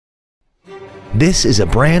This is a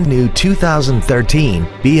brand new 2013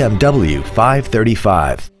 BMW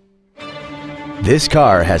 535. This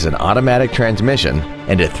car has an automatic transmission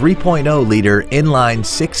and a 3.0-liter inline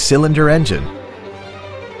six-cylinder engine.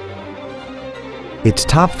 Its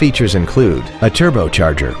top features include a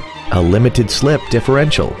turbocharger, a limited slip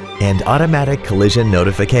differential, and automatic collision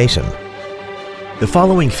notification. The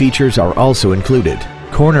following features are also included: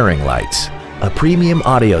 cornering lights, a premium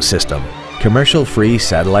audio system, commercial-free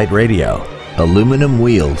satellite radio, aluminum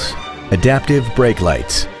wheels, adaptive brake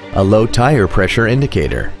lights, a low tire pressure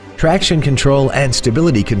indicator, traction control and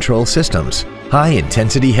stability control systems,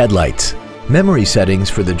 high-intensity headlights, memory settings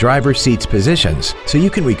for the driver's seat's positions so you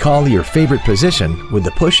can recall your favorite position with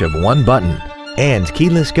the push of one button, and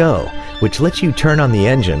keyless go, which lets you turn on the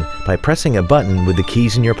engine by pressing a button with the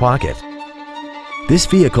keys in your pocket. This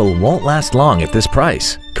vehicle won't last long at this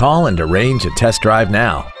price. Call and arrange a test drive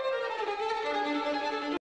now.